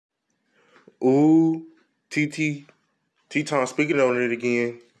Ooh, TT, T-Tom speaking on it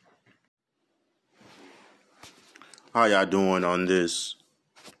again. How y'all doing on this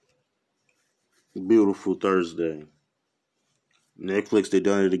beautiful Thursday? Netflix, they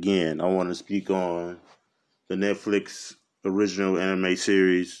done it again. I want to speak on the Netflix original anime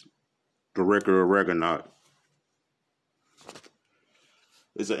series, The Record of Ragnarok.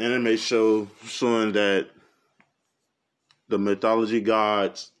 It's an anime show showing that the mythology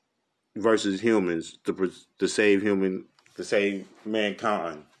gods versus humans to save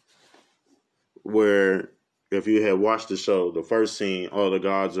mankind. Where if you had watched the show, the first scene, all the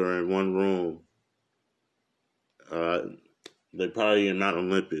gods are in one room. They probably in Mount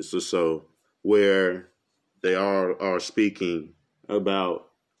Olympus or so, where they all are speaking about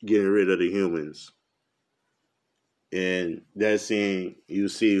getting rid of the humans. And that scene, you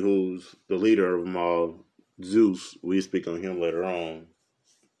see who's the leader of them all, Zeus. We speak on him later on.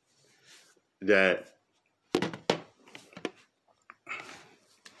 That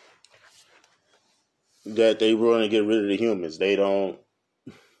they want to get rid of the humans. They don't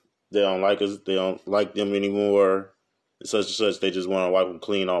like us. They don't like them anymore. Such and such. They just want to wipe them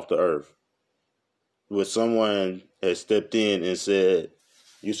clean off the earth. But someone has stepped in and said,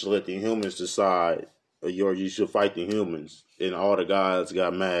 you should let the humans decide, or you should fight the humans. And all the guys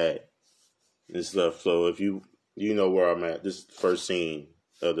got mad and stuff. So if you know where I'm at, this is the first scene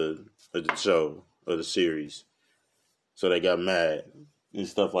of the show, of the series. So they got mad and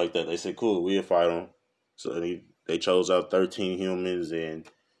stuff like that. They said, cool, we'll fight them. So they chose out 13 humans and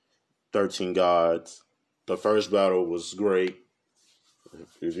 13 gods. The first battle was great.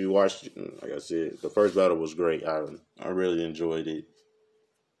 If you watched, like I said, the first battle was great. I really enjoyed it.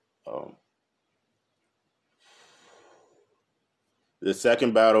 The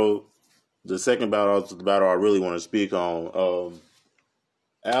second battle is the battle I really want to speak on.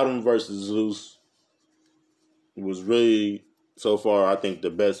 Adam versus Zeus was really, so far, I think the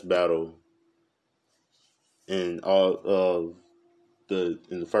best battle in all of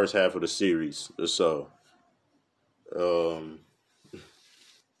in the first half of the series or so.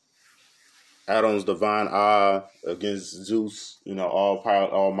 Adam's divine eye against Zeus,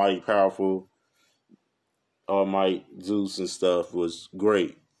 almighty, powerful, almighty Zeus and stuff was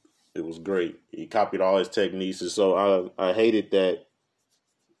great. It was great. He copied all his techniques, and so I hated that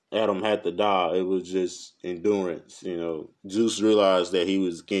Adam had to die. It was just endurance. Zeus realized that he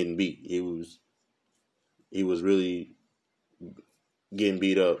was getting beat. He was really getting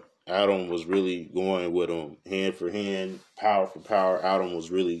beat up. Adam was really going with him, hand for hand, power for power. Adam was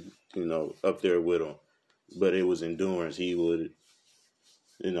really, up there with him. But it was endurance. He would,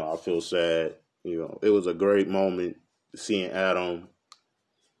 I feel sad. It was a great moment seeing Adam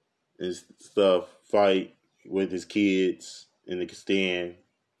and stuff fight with his kids in the stand,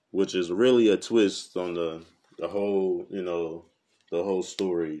 which is really a twist on the whole, the whole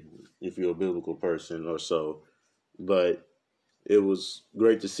story, if you're a biblical person or so. But it was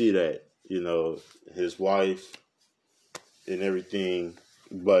great to see that, his wife and everything.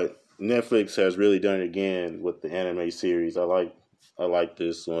 But Netflix has really done it again with the anime series. I like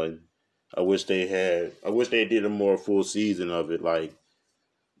this one. I wish they did a more full season of it. Like,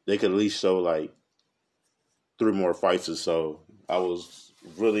 they could at least show like 3 more fights or so. I was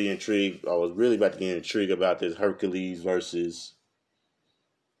really intrigued. I was really about to get intrigued about this Hercules versus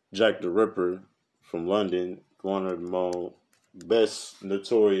Jack the Ripper from London, one of the most best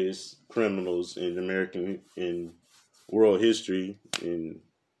notorious criminals in world history and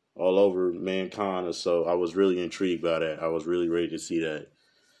all over mankind or so. I was really intrigued by that. I was really ready to see that.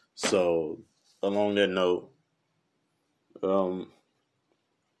 So along that note,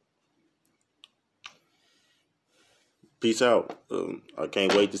 peace out. I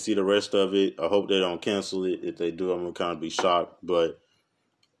can't wait to see the rest of it. I hope they don't cancel it. If they do, I'm gonna kind of be shocked. But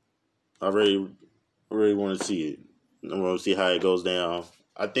I really want to see it. I want to see how it goes down.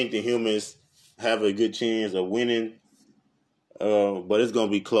 I think the humans have a good chance of winning, but it's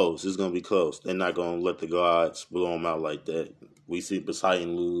gonna be close. It's gonna be close. They're not gonna let the gods blow them out like that. We see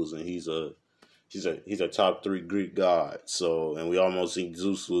Poseidon lose, and he's a top 3 Greek god. So, and we almost see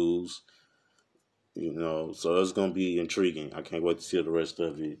Zeus lose. So it's gonna be intriguing. I can't wait to see the rest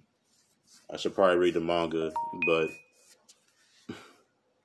of it. I should probably read the manga, but